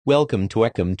Welcome to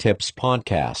Ecom Tips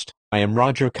Podcast. I am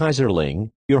Roger Kaiserling,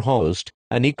 your host,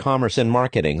 an e-commerce and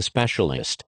marketing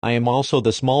specialist. I am also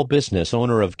the small business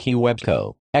owner of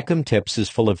KeyWebCo. Ecom Tips is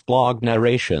full of blog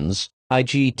narrations,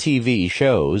 IGTV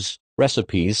shows,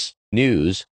 recipes,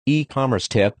 news, e-commerce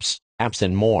tips, apps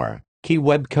and more.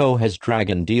 KeyWebCo has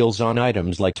dragon deals on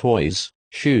items like toys,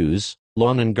 shoes,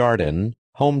 lawn and garden,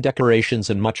 home decorations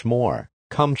and much more.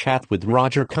 Come chat with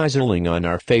Roger Kaiserling on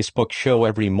our Facebook show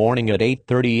every morning at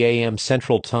 8:30 a.m.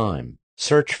 Central Time.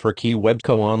 Search for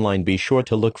KeyWebCo online. Be sure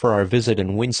to look for our Visit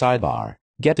and Win sidebar.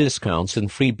 Get discounts and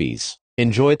freebies.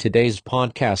 Enjoy today's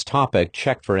podcast topic.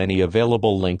 Check for any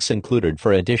available links included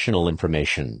for additional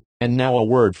information. And now a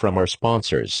word from our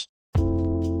sponsors.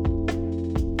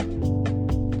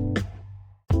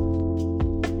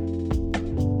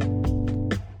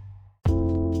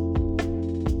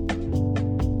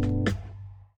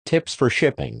 Tips for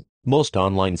shipping. Most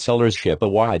online sellers ship a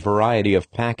wide variety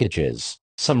of packages.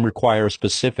 Some require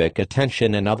specific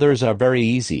attention and others are very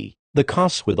easy. The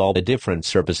costs with all the different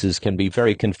services can be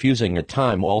very confusing at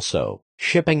times also.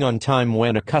 Shipping on time.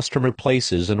 When a customer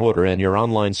places an order in your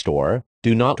online store,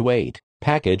 do not wait.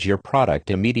 Package your product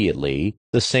immediately,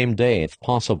 the same day if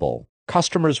possible.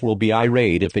 Customers will be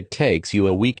irate if it takes you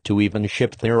a week to even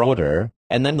ship their order,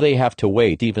 and then they have to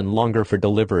wait even longer for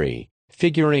delivery.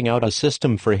 Figuring out a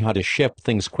system for how to ship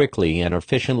things quickly and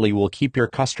efficiently will keep your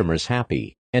customers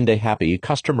happy. And a happy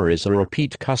customer is a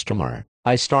repeat customer.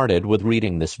 I started with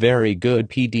reading this very good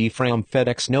PDF from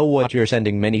FedEx. Know what you're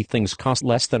sending. Many things cost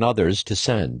less than others to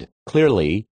send.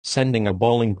 Clearly, sending a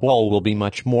bowling ball will be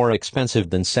much more expensive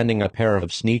than sending a pair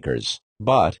of sneakers.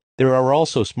 But there are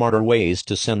also smarter ways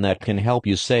to send that can help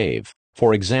you save.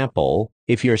 For example,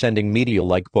 if you're sending media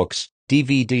like books,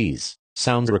 DVDs,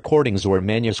 sound recordings or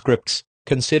manuscripts,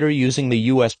 consider using the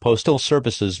U.S. Postal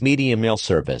Service's Media Mail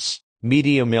service.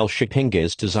 Media Mail shipping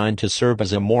is designed to serve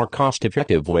as a more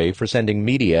cost-effective way for sending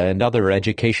media and other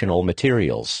educational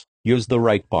materials. Use the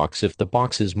right box. If the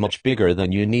box is much bigger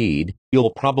than you need,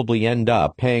 you'll probably end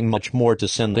up paying much more to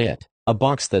send it. A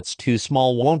box that's too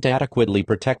small won't adequately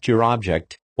protect your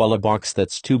object, while a box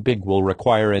that's too big will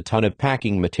require a ton of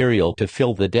packing material to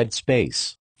fill the dead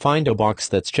space. Find a box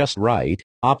that's just right,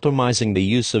 optimizing the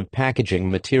use of packaging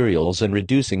materials and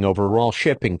reducing overall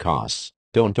shipping costs.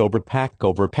 Don't overpack.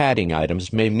 Overpadding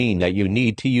items may mean that you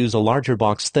need to use a larger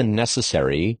box than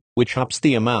necessary, which ups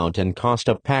the amount and cost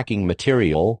of packing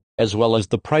material, as well as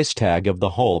the price tag of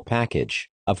the whole package.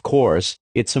 Of course,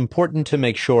 it's important to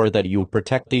make sure that you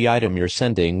protect the item you're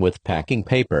sending with packing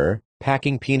paper,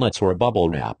 packing peanuts or bubble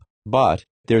wrap. But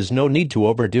there's no need to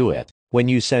overdo it. When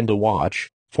you send a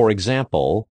watch, for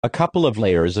example, a couple of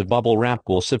layers of bubble wrap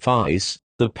will suffice.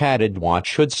 The padded watch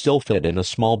should still fit in a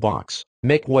small box.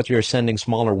 Make what you're sending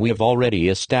smaller. We have already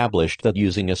established that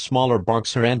using a smaller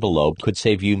box or envelope could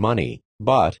save you money.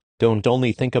 But don't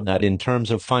only think of that in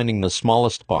terms of finding the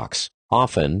smallest box.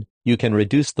 Often, you can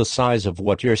reduce the size of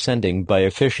what you're sending by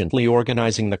efficiently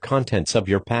organizing the contents of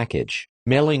your package.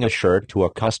 Mailing a shirt to a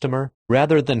customer,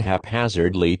 rather than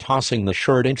haphazardly tossing the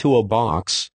shirt into a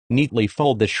box, neatly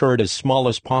fold the shirt as small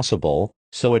as possible,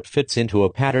 so it fits into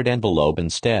a padded envelope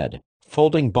instead.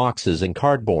 Folding boxes and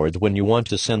cardboard. When you want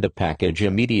to send a package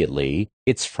immediately,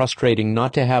 it's frustrating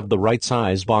not to have the right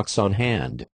size box on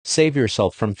hand. Save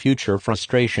yourself from future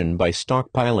frustration by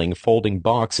stockpiling folding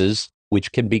boxes,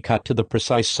 which can be cut to the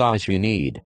precise size you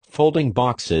need. Folding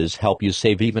boxes help you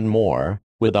save even more,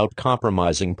 without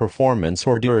compromising performance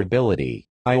or durability.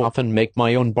 I often make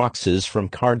my own boxes from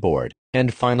cardboard.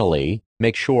 And finally,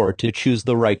 make sure to choose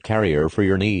the right carrier for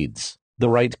your needs. The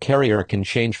right carrier can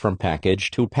change from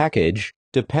package to package,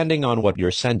 depending on what you're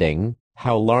sending,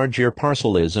 how large your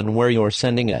parcel is and where you're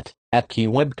sending it. At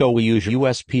KeyWebCo we use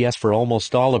USPS for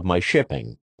almost all of my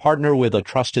shipping. Partner with a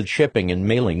trusted shipping and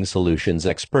mailing solutions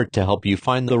expert to help you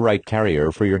find the right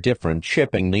carrier for your different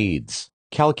shipping needs.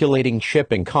 Calculating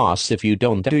shipping costs. If you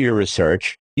don't do your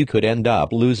research, you could end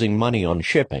up losing money on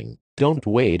shipping. Don't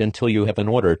wait until you have an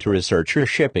order to research your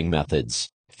shipping methods.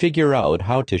 Figure out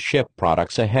how to ship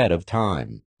products ahead of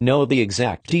time. Know the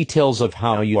exact details of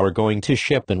how you are going to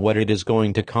ship and what it is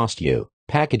going to cost you.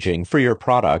 Packaging for your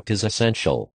product is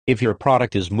essential. If your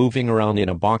product is moving around in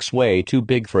a box way too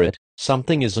big for it,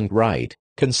 something isn't right.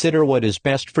 Consider what is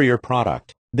best for your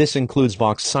product. This includes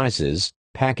box sizes,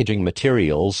 packaging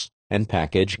materials, and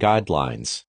package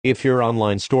guidelines. If your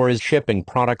online store is shipping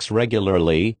products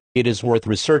regularly, it is worth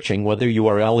researching whether you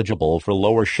are eligible for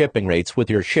lower shipping rates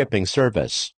with your shipping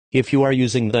service. If you are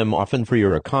using them often for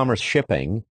your e-commerce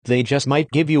shipping, they just might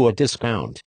give you a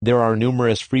discount. There are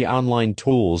numerous free online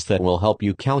tools that will help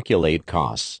you calculate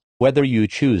costs. Whether you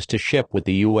choose to ship with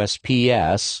the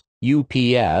USPS,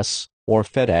 UPS, or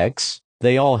FedEx,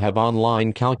 they all have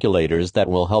online calculators that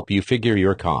will help you figure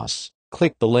your costs.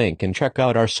 Click the link and check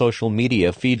out our social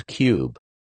media feed Cube.